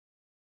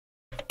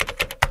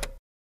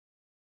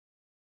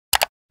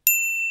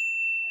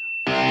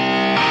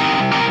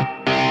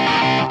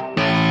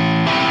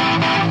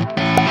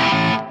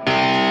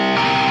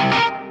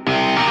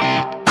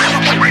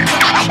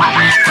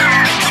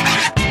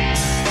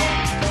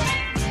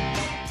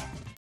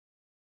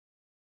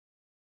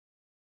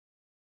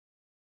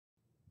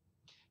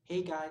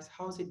Hey guys,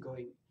 how's it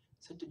going?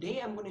 So today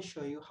I'm going to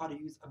show you how to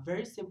use a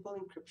very simple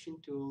encryption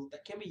tool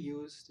that can be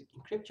used to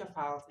encrypt your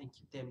files and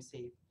keep them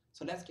safe.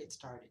 So let's get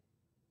started.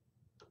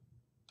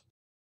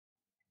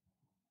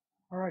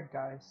 Alright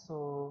guys,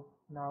 so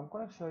now I'm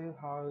going to show you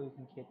how you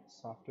can get the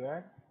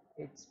software.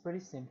 It's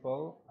pretty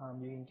simple.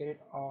 You can get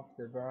it off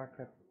the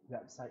Veracrypt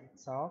website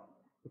itself.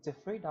 It's a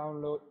free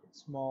download.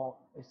 It's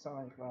small. It's not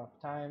like a lot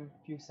of time,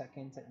 few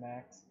seconds at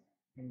max,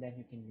 and then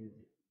you can use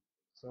it.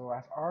 So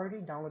I've already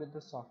downloaded the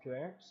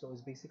software. So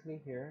it's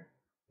basically here.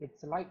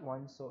 It's a light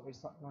one, so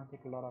it's not going to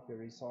take a lot of your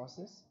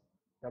resources.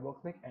 Double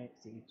click and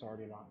see it's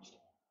already launched.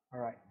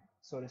 Alright,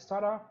 so to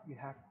start off, you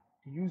have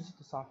to use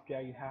the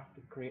software. You have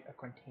to create a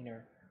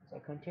container. So a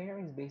container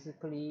is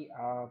basically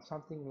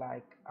something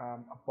like a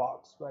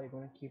box where you're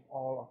going to keep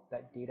all of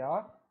that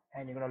data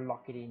and you're going to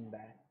lock it in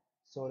there.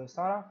 So to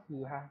start off,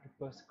 you have to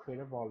first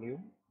create a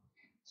volume.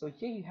 So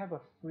here you have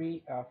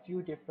a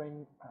few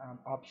different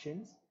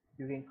options.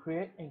 You can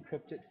create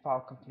encrypted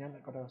file container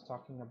like what I was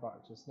talking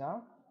about just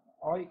now,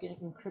 or you can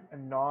encrypt a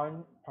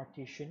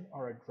non-partition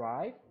or a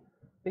drive.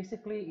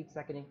 Basically, it's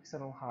like an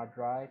external hard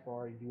drive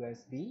or a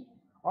USB,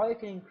 or you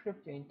can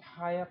encrypt your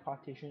entire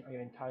partition or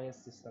your entire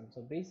system.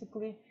 So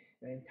basically,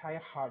 your entire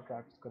hard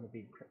drive is going to be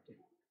encrypted.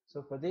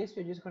 So for this,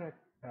 we're just going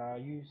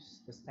to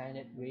use the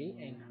standard way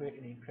and create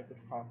an encrypted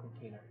file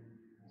container.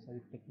 So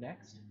you click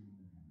next,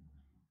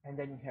 and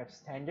then you have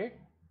standard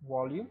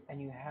volume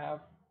and you have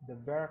the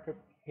Veracrypt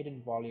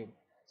hidden volume.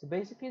 So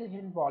basically the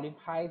hidden volume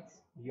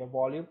hides your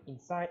volume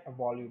inside a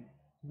volume.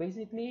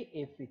 Basically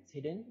if it's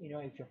hidden,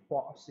 if you're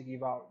forced to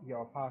give out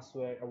your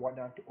password or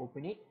whatnot to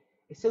open it,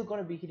 it's still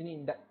going to be hidden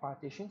in that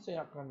partition, so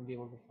you're not going to be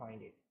able to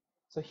find it.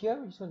 So here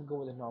we're just going to go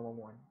with the normal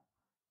one.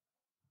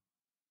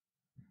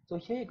 So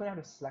here you're going to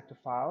have to select a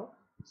file.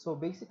 So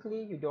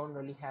basically you don't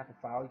really have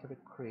a file, you have to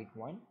create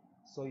one.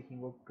 So you can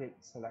go click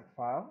select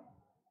file.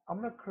 I'm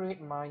going to create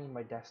mine in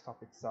my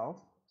desktop itself.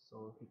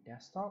 So hit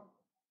desktop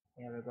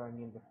and we're going to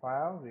name the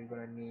file. We're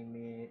going to name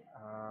it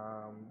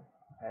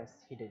as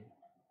hidden.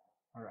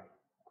 Alright,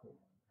 cool.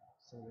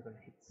 So we're going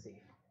to hit save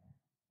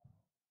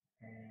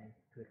and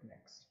click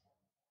next.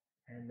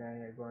 And then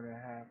you're going to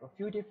have a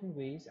few different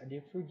ways, a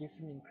few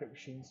different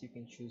encryptions you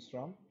can choose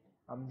from.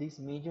 These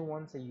major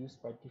ones are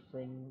used by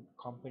different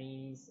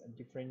companies,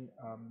 different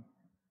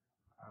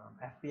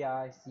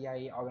FBI,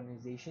 CIA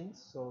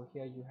organizations. So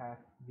here you have,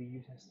 we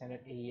use a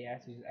standard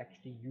AES, which is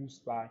actually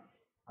used by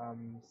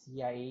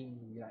CIA in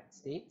the United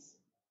States.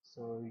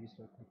 So you just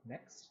click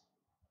next.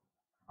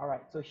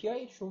 Alright, so here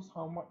it shows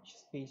how much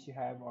space you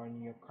have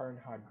on your current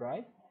hard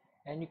drive,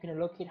 and you can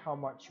allocate how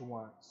much you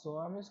want. So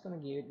I'm just gonna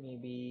give it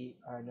maybe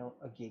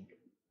a gig.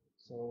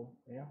 So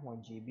 1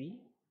 GB,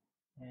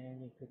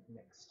 and you click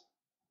next.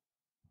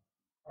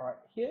 Alright,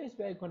 here is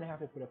where you're gonna have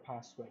to put a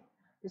password.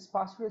 This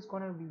password is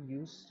gonna be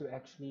used to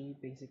actually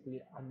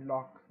basically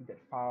unlock that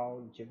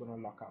file which you're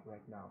gonna lock up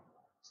right now.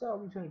 So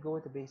I'm just gonna go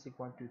with the basic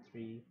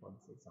 123 for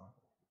this example.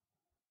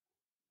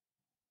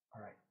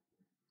 Alright,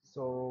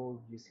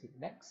 so just hit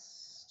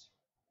next.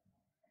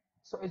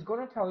 So it's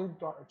going to tell you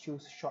to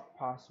choose short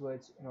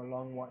passwords,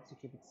 long ones to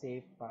keep it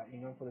safe. But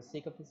for the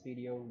sake of this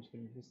video, we're just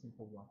going to use a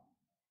simple one.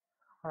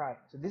 All right.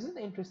 So this is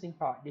the interesting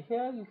part.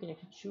 Here you can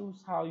actually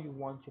choose how you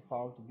want your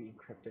file to be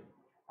encrypted.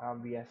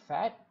 We have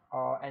FAT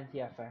or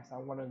NTFS. I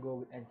want to go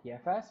with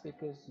NTFS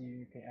because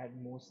you can add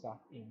more stuff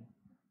in.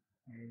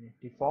 And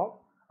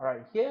default. All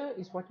right. Here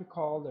is what you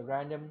call the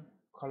random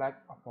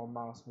collect of our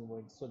mouse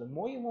movements. So the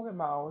more you move your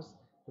mouse,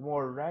 the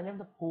more random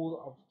the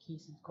pool of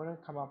keys is going to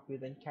come up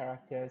with and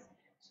characters,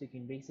 so you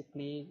can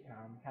basically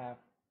have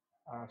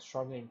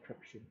stronger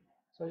encryption.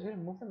 So I'm just going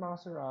to move the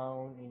mouse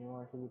around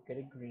until we get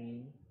a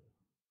green,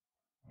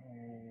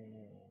 and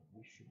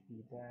we should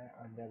be there,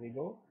 and there we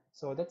go.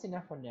 So that's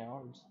enough for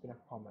now. I'm just going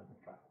to format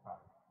the file.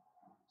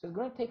 So it's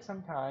going to take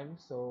some time,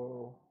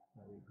 so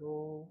there we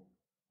go.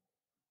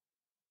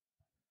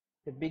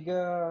 The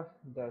bigger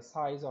the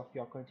size of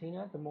your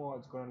container, the more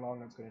it's going to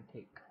long it's going to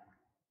take.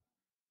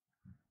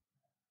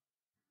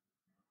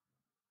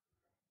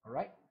 All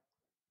right,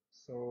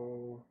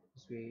 so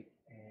just wait,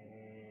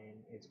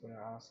 and it's going to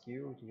ask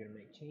you to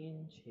make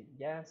change. Hit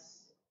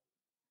yes,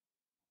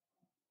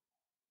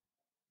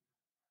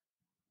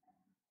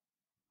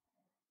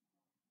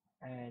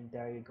 and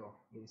there you go,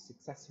 it is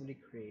successfully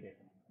created.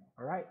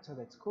 All right, so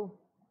that's cool.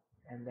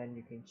 And then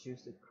you can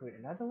choose to create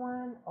another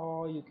one,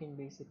 or you can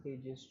basically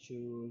just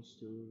choose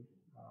to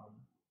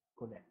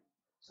connect.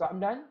 So I'm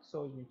done,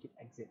 so you can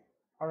exit.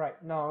 All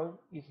right, now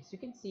as you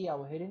can see,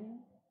 our hidden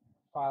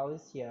file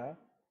is here.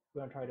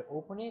 We're gonna try to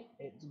open it.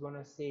 It's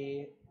gonna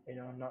say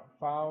not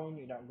found.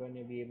 You're not going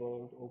to be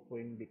able to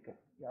open because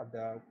of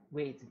the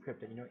way it's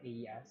encrypted,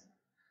 AES.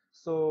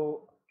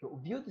 So to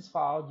view this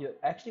file, you're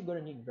actually going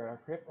to need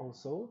Veracrypt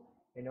also,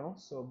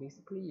 so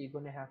basically you're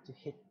going to have to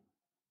hit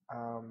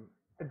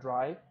a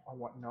drive or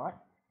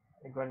whatnot.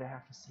 You're going to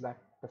have to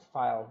select the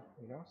file,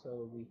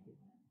 so we hit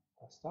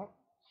desktop,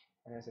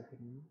 and there's a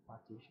hidden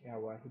partition,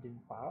 our hidden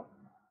file.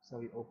 So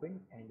we open,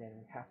 and then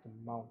we have to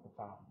mount the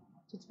file.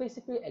 So it's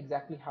basically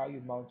exactly how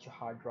you mount your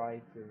hard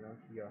drive to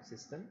your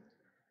system.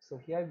 So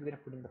here we're going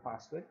to put in the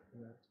password,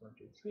 and that's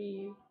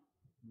 123,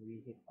 and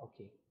we hit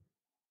OK.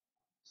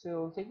 So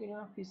it'll take you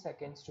a few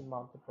seconds to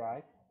mount the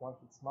drive. Once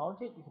it's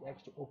mounted, you can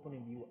actually open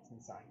and view what's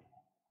inside.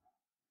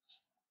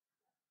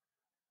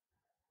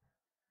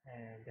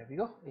 And there we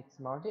go, it's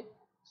mounted.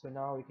 So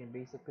now we can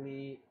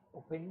basically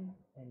open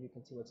and you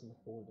can see what's in the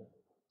folder.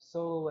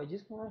 So I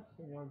just want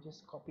to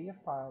just copy a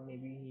file.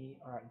 Maybe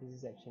alright, this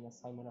is actually an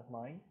assignment of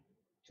mine.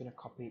 I'm gonna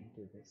copy it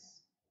into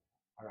this.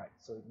 Alright,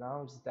 so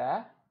now it's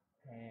there,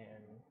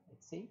 and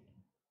let's see.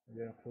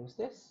 We're gonna close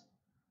this,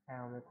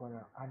 and we're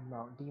gonna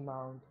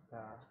dismount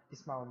the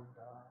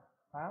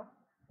file,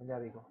 and there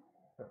we go.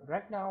 So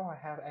right now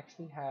I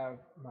actually have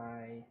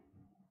my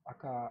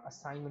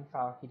assignment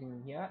file hidden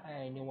in here,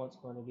 and I know what's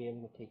going to be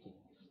able to take it.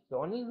 The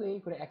only way you're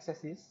going to access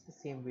this the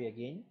same way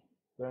again.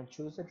 You're going to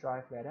choose the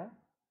drive letter.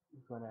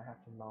 You're going to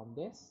have to mount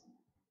this.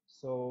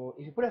 So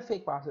if you put a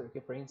fake password, okay,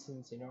 for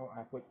instance,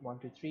 I put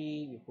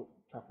 123,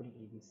 I put in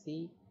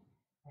ABC,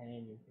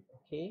 and you hit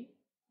OK.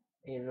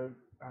 It'll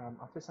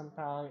after some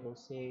time it'll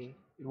say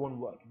it won't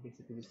work.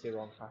 Basically, you say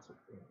wrong password.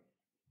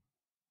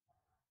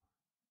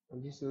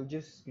 It'll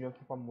just keep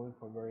on moving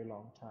for a very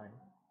long time.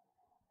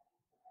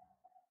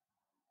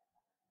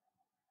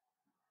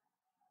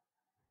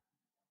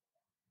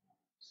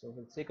 So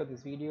for the sake of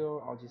this video,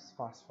 I'll just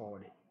fast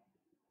forward it.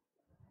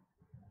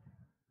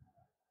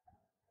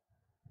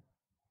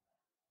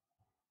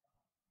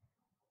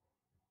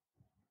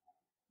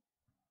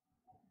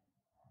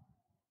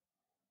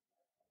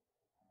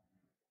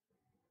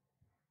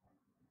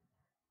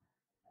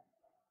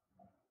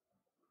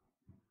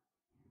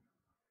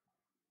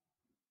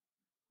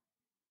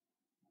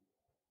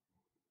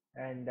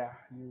 And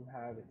you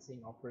have it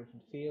saying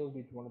operation failed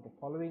with one of the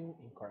following: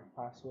 incorrect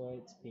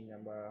passwords, pin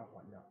number,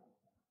 whatnot.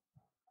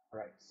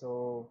 Alright,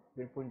 so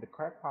we're putting the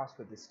correct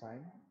password this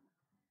time,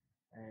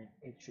 and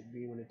it should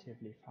be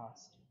relatively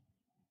fast.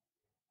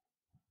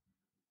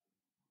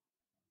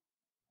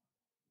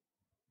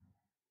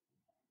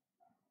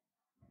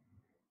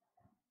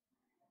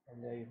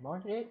 And there you've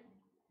mounted it,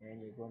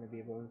 and you're going to be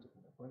able to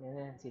open and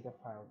then see the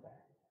file there.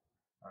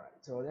 Alright,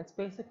 so that's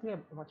basically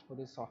much for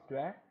this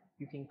software.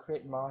 You can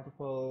create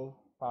multiple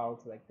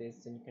files like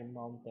this, and you can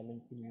mount them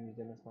and you can use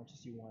them as much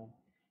as you want.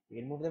 You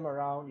can move them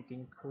around, you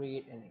can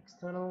create an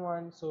external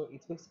one, so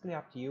it's basically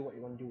up to you what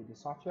you want to do with the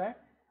software.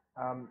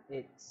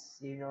 It's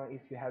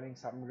if you're having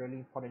some really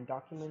important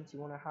documents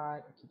you want to hide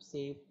or keep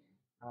safe,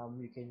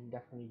 you can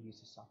definitely use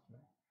the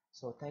software.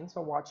 So thanks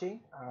for watching.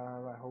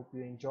 I hope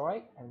you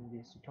enjoyed and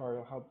this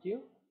tutorial helped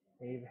you.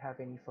 If you have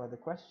any further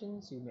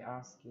questions, you may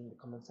ask in the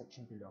comment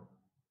section below.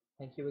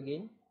 Thank you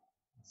again.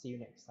 See you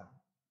next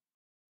time.